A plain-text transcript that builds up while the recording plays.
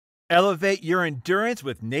Elevate your endurance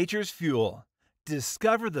with nature's fuel.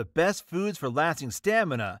 Discover the best foods for lasting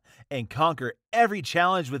stamina and conquer every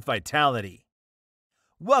challenge with vitality.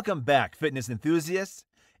 Welcome back, fitness enthusiasts.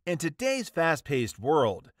 In today's fast-paced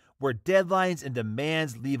world, where deadlines and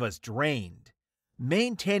demands leave us drained,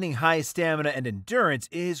 maintaining high stamina and endurance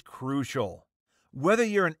is crucial. Whether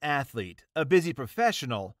you're an athlete, a busy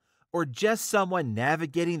professional, or just someone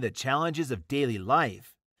navigating the challenges of daily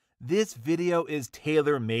life, this video is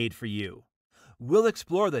tailor-made for you. We'll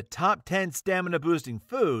explore the top 10 stamina-boosting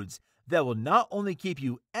foods that will not only keep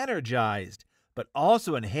you energized, but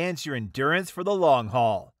also enhance your endurance for the long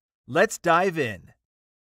haul. Let's dive in.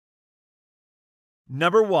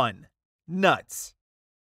 Number 1. Nuts.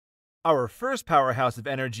 Our first powerhouse of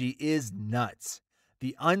energy is nuts,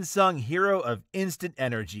 the unsung hero of instant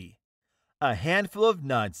energy. A handful of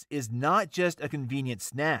nuts is not just a convenient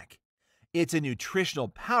snack. It's a nutritional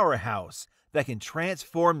powerhouse that can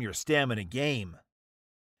transform your stamina game.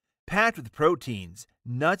 Packed with proteins,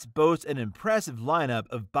 nuts boast an impressive lineup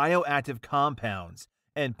of bioactive compounds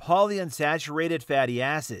and polyunsaturated fatty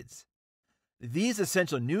acids. These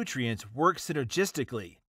essential nutrients work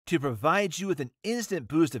synergistically to provide you with an instant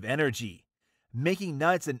boost of energy, making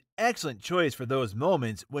nuts an excellent choice for those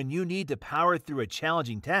moments when you need to power through a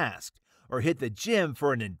challenging task or hit the gym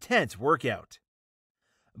for an intense workout.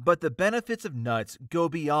 But the benefits of nuts go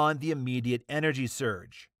beyond the immediate energy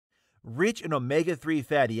surge. Rich in omega-3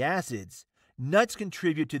 fatty acids, nuts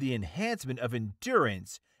contribute to the enhancement of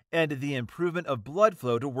endurance and the improvement of blood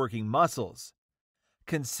flow to working muscles.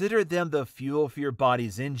 Consider them the fuel for your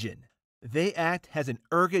body's engine. They act as an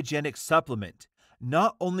ergogenic supplement,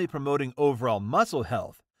 not only promoting overall muscle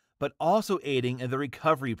health, but also aiding in the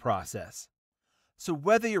recovery process. So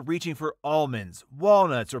whether you're reaching for almonds,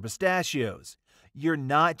 walnuts, or pistachios, you're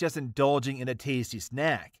not just indulging in a tasty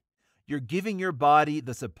snack. You're giving your body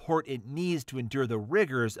the support it needs to endure the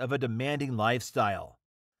rigors of a demanding lifestyle.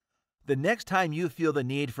 The next time you feel the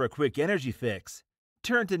need for a quick energy fix,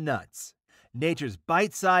 turn to nuts, nature's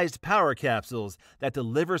bite-sized power capsules that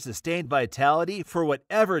deliver sustained vitality for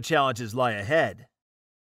whatever challenges lie ahead.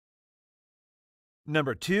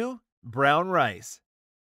 Number 2. Brown rice.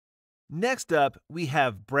 Next up, we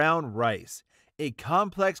have brown rice, a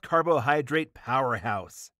complex carbohydrate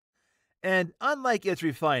powerhouse. And unlike its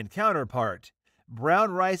refined counterpart,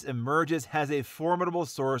 brown rice emerges as a formidable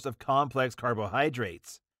source of complex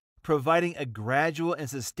carbohydrates, providing a gradual and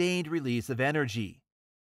sustained release of energy.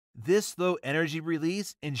 This slow energy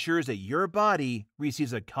release ensures that your body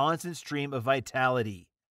receives a constant stream of vitality,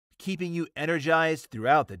 keeping you energized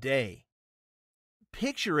throughout the day.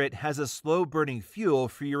 Picture it as a slow-burning fuel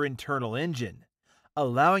for your internal engine,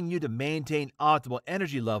 allowing you to maintain optimal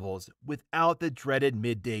energy levels without the dreaded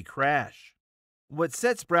midday crash. What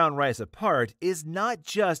sets brown rice apart is not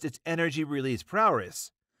just its energy release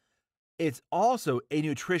prowess, it's also a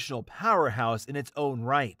nutritional powerhouse in its own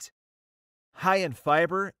right. High in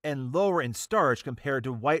fiber and lower in starch compared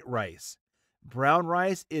to white rice, brown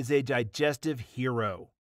rice is a digestive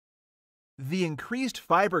hero. The increased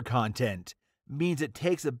fiber content means it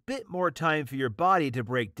takes a bit more time for your body to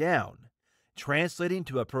break down, translating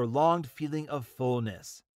to a prolonged feeling of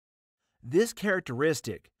fullness. This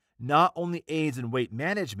characteristic not only aids in weight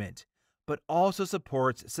management, but also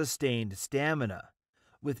supports sustained stamina.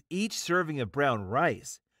 With each serving of brown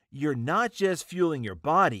rice, you're not just fueling your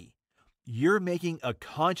body, you're making a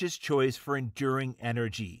conscious choice for enduring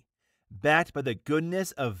energy, backed by the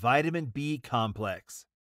goodness of vitamin B complex.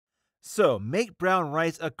 So make brown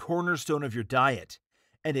rice a cornerstone of your diet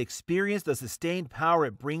and experience the sustained power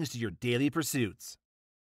it brings to your daily pursuits.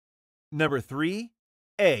 Number 3.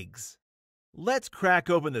 Eggs. Let's crack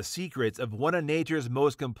open the secrets of one of nature's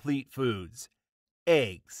most complete foods,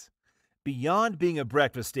 eggs. Beyond being a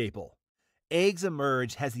breakfast staple, eggs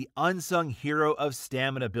emerge as the unsung hero of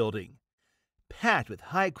stamina building. Packed with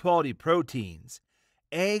high-quality proteins,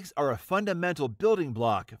 eggs are a fundamental building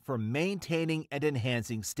block for maintaining and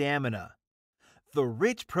enhancing stamina. The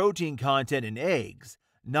rich protein content in eggs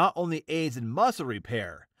not only aids in muscle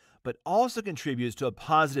repair, but also contributes to a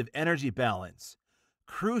positive energy balance,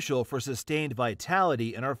 crucial for sustained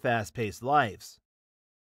vitality in our fast-paced lives.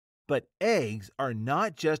 But eggs are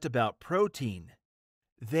not just about protein.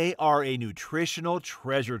 They are a nutritional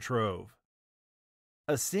treasure trove.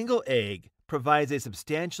 A single egg provides a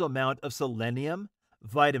substantial amount of selenium,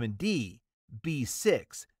 vitamin D,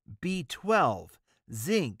 B6, B12,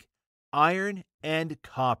 zinc, iron, and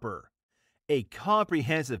copper. A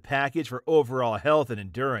comprehensive package for overall health and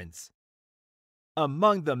endurance.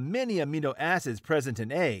 Among the many amino acids present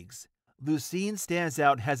in eggs, leucine stands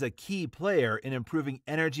out as a key player in improving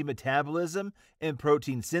energy metabolism and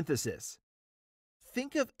protein synthesis.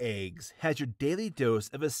 Think of eggs as your daily dose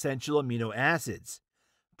of essential amino acids,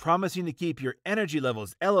 promising to keep your energy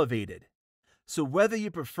levels elevated. So whether you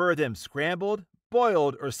prefer them scrambled,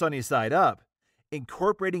 boiled, or sunny side up,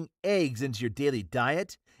 incorporating eggs into your daily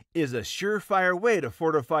diet is a surefire way to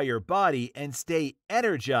fortify your body and stay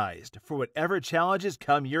energized for whatever challenges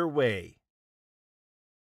come your way.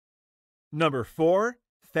 Number 4.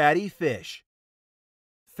 Fatty fish.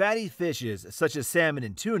 Fatty fishes, such as salmon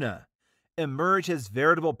and tuna, emerge as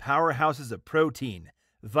veritable powerhouses of protein,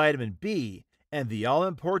 vitamin B, and the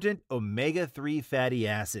all-important omega-3 fatty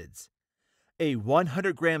acids. A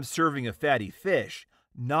 100-gram serving of fatty fish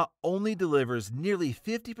not only delivers nearly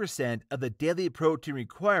 50% of the daily protein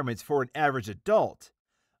requirements for an average adult,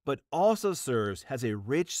 but also serves as a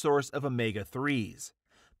rich source of omega-3s,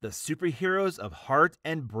 the superheroes of heart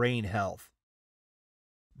and brain health.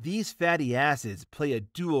 These fatty acids play a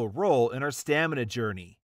dual role in our stamina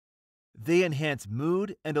journey. They enhance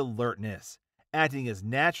mood and alertness, acting as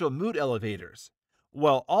natural mood elevators,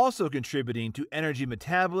 while also contributing to energy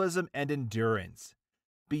metabolism and endurance.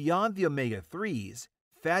 Beyond the omega-3s,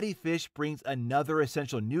 fatty fish brings another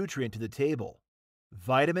essential nutrient to the table: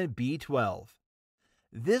 vitamin B12.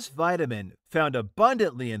 This vitamin, found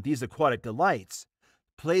abundantly in these aquatic delights,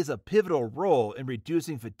 plays a pivotal role in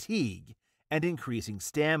reducing fatigue and increasing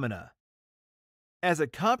stamina. As a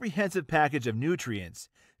comprehensive package of nutrients,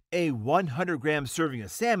 a 100-gram serving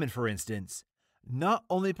of salmon, for instance, not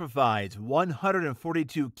only provides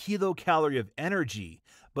 142 kilocalories of energy,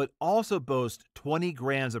 but also boasts 20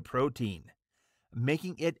 grams of protein,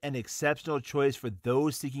 making it an exceptional choice for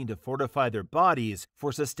those seeking to fortify their bodies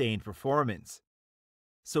for sustained performance.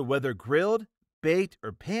 So whether grilled, baked,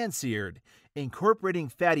 or pan-seared, incorporating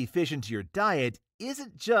fatty fish into your diet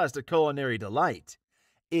isn't just a culinary delight.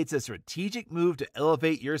 It's a strategic move to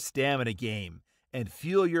elevate your stamina game and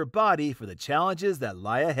fuel your body for the challenges that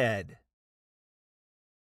lie ahead.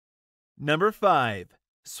 Number 5.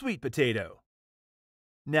 Sweet potato.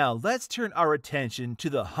 Now let's turn our attention to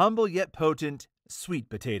the humble yet potent sweet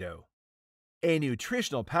potato, a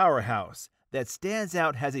nutritional powerhouse that stands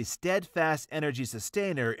out as a steadfast energy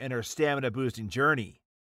sustainer in our stamina-boosting journey.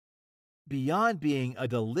 Beyond being a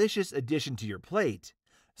delicious addition to your plate,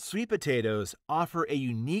 sweet potatoes offer a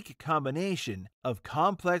unique combination of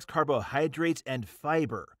complex carbohydrates and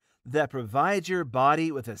fiber that provides your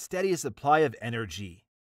body with a steady supply of energy.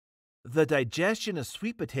 The digestion of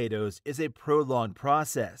sweet potatoes is a prolonged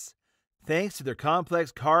process, thanks to their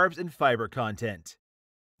complex carbs and fiber content.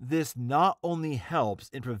 This not only helps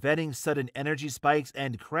in preventing sudden energy spikes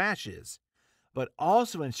and crashes, but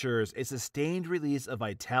also ensures a sustained release of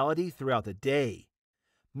vitality throughout the day,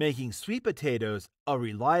 making sweet potatoes a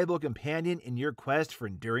reliable companion in your quest for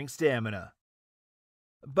enduring stamina.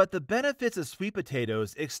 But the benefits of sweet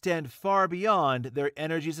potatoes extend far beyond their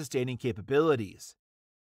energy-sustaining capabilities.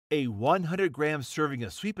 A 100-gram serving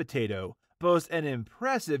of sweet potato boasts an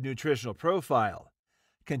impressive nutritional profile,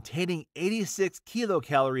 containing 86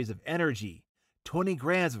 kilocalories of energy, 20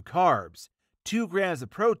 grams of carbs, 2 grams of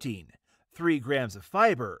protein, 3 grams of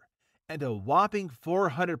fiber, and a whopping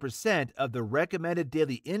 400% of the recommended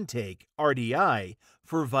daily intake, RDI,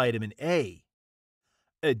 for vitamin A.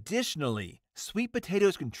 Additionally, sweet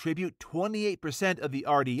potatoes contribute 28% of the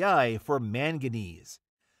RDI for manganese,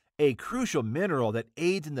 a crucial mineral that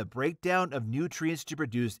aids in the breakdown of nutrients to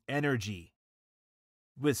produce energy.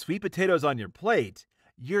 With sweet potatoes on your plate,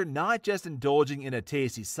 you're not just indulging in a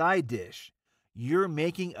tasty side dish, you're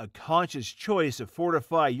making a conscious choice to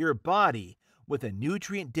fortify your body with a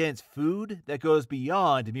nutrient-dense food that goes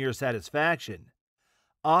beyond mere satisfaction,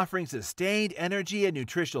 offering sustained energy and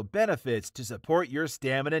nutritional benefits to support your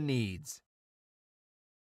stamina needs.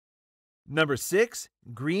 Number 6.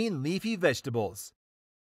 Green leafy vegetables.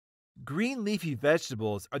 Green leafy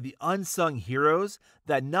vegetables are the unsung heroes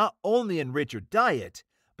that not only enrich your diet,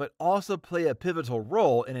 but also play a pivotal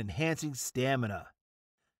role in enhancing stamina.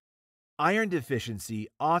 Iron deficiency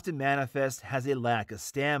often manifests as a lack of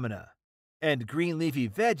stamina, and green leafy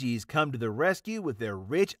veggies come to the rescue with their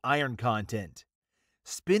rich iron content.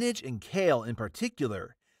 Spinach and kale in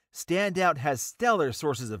particular stand out as stellar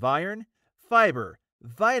sources of iron, fiber,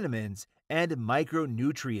 vitamins, and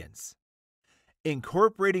micronutrients.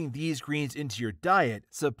 Incorporating these greens into your diet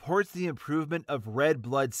supports the improvement of red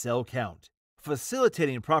blood cell count,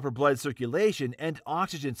 facilitating proper blood circulation and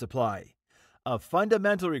oxygen supply, a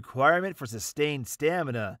fundamental requirement for sustained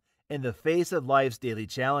stamina in the face of life's daily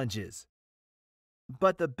challenges.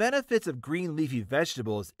 But the benefits of green leafy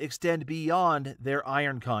vegetables extend beyond their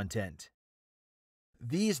iron content.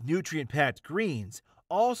 These nutrient-packed greens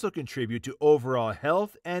also contribute to overall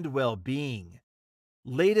health and well-being.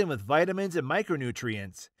 Laden with vitamins and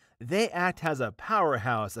micronutrients, they act as a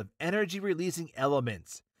powerhouse of energy-releasing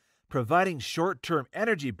elements, providing short-term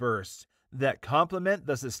energy bursts that complement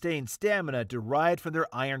the sustained stamina derived from their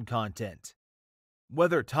iron content.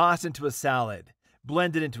 Whether tossed into a salad,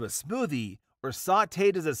 blended into a smoothie, or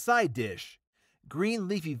sautéed as a side dish, green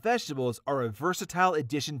leafy vegetables are a versatile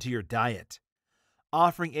addition to your diet,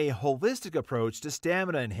 offering a holistic approach to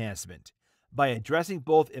stamina enhancement by addressing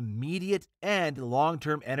both immediate and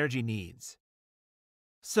long-term energy needs.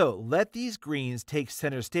 So let these greens take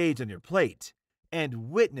center stage on your plate and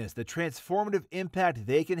witness the transformative impact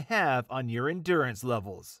they can have on your endurance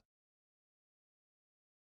levels.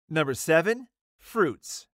 Number 7.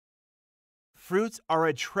 Fruits. Fruits are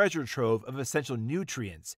a treasure trove of essential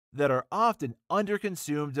nutrients that are often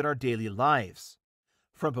underconsumed in our daily lives.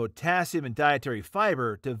 From potassium and dietary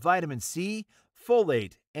fiber to vitamin C,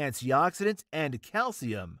 folate, antioxidants, and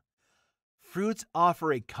calcium, fruits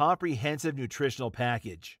offer a comprehensive nutritional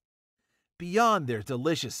package. Beyond their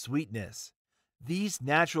delicious sweetness, these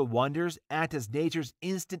natural wonders act as nature's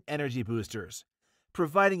instant energy boosters,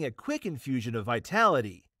 providing a quick infusion of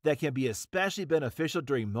vitality that can be especially beneficial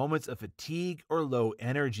during moments of fatigue or low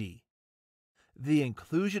energy. The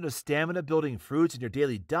inclusion of stamina-building fruits in your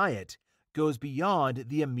daily diet goes beyond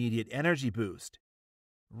the immediate energy boost.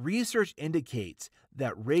 Research indicates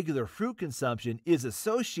that regular fruit consumption is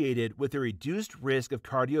associated with a reduced risk of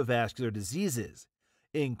cardiovascular diseases,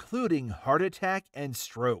 including heart attack and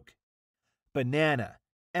stroke. Banana,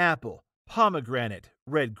 apple, pomegranate,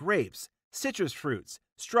 red grapes, citrus fruits,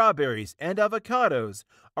 strawberries, and avocados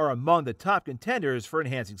are among the top contenders for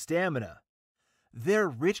enhancing stamina. Their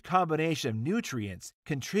rich combination of nutrients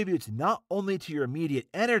contributes not only to your immediate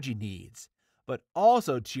energy needs, but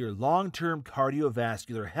also to your long-term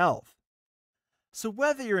cardiovascular health. So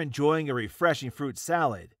whether you're enjoying a refreshing fruit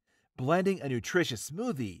salad, blending a nutritious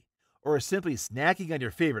smoothie, or simply snacking on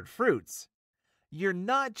your favorite fruits, you're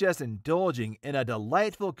not just indulging in a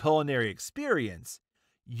delightful culinary experience,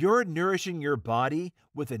 you're nourishing your body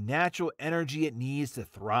with the natural energy it needs to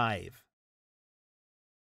thrive.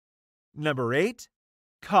 Number 8.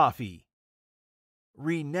 Coffee.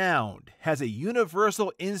 Renowned as a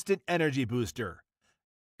universal instant energy booster,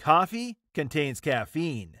 coffee contains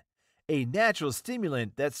caffeine, a natural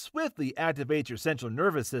stimulant that swiftly activates your central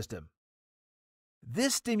nervous system.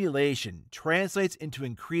 This stimulation translates into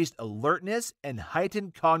increased alertness and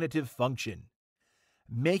heightened cognitive function,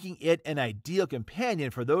 making it an ideal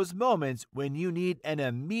companion for those moments when you need an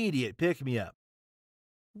immediate pick-me-up.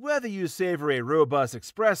 Whether you savor a robust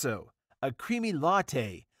espresso, a creamy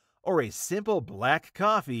latte, or a simple black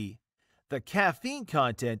coffee, the caffeine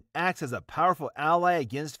content acts as a powerful ally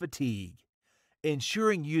against fatigue,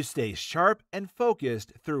 ensuring you stay sharp and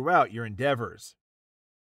focused throughout your endeavors.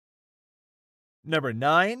 Number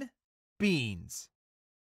 9. Beans.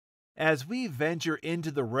 As we venture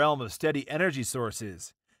into the realm of steady energy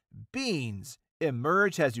sources, beans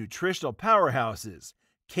emerge as nutritional powerhouses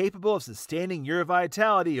capable of sustaining your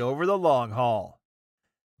vitality over the long haul.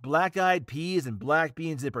 Black-eyed peas and black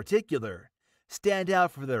beans in particular stand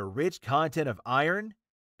out for their rich content of iron,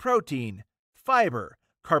 protein, fiber,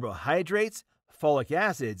 carbohydrates, folic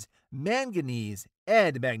acids, manganese,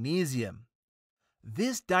 and magnesium.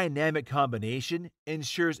 This dynamic combination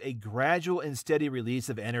ensures a gradual and steady release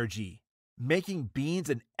of energy, making beans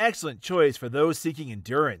an excellent choice for those seeking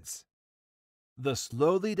endurance. The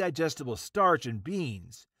slowly digestible starch in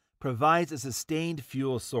beans provides a sustained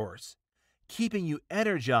fuel source, keeping you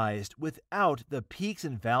energized without the peaks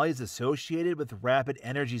and valleys associated with rapid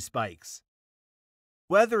energy spikes.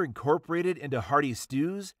 Whether incorporated into hearty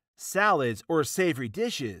stews, salads, or savory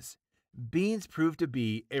dishes, beans prove to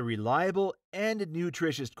be a reliable and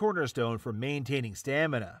nutritious cornerstone for maintaining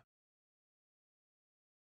stamina.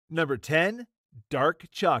 Number 10. Dark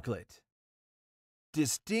chocolate.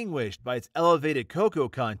 Distinguished by its elevated cocoa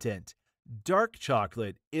content, dark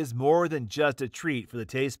chocolate is more than just a treat for the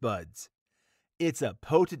taste buds. It's a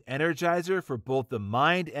potent energizer for both the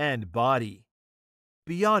mind and body.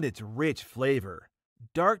 Beyond its rich flavor,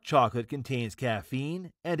 dark chocolate contains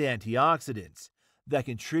caffeine and antioxidants that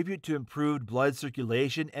contribute to improved blood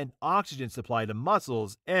circulation and oxygen supply to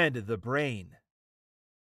muscles and the brain.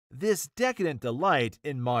 This decadent delight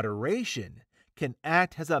in moderation can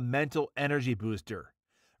act as a mental energy booster,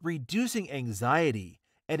 reducing anxiety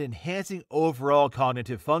and enhancing overall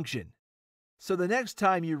cognitive function. So the next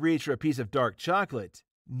time you reach for a piece of dark chocolate,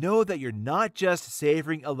 know that you're not just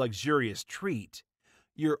savoring a luxurious treat,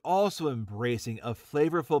 you're also embracing a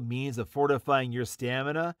flavorful means of fortifying your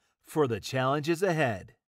stamina for the challenges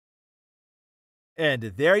ahead. And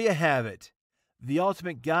there you have it, the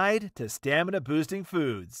ultimate guide to stamina-boosting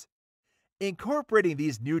foods. Incorporating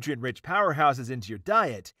these nutrient-rich powerhouses into your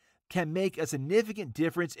diet can make a significant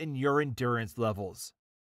difference in your endurance levels.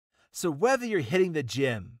 So whether you're hitting the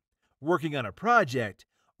gym, working on a project,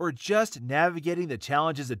 or just navigating the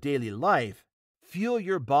challenges of daily life, fuel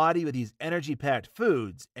your body with these energy-packed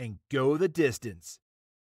foods and go the distance.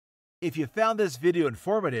 If you found this video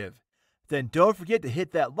informative, then don't forget to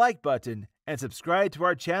hit that like button and subscribe to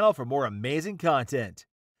our channel for more amazing content.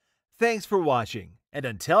 Thanks for watching, and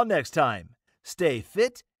until next time, stay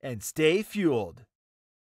fit and stay fueled.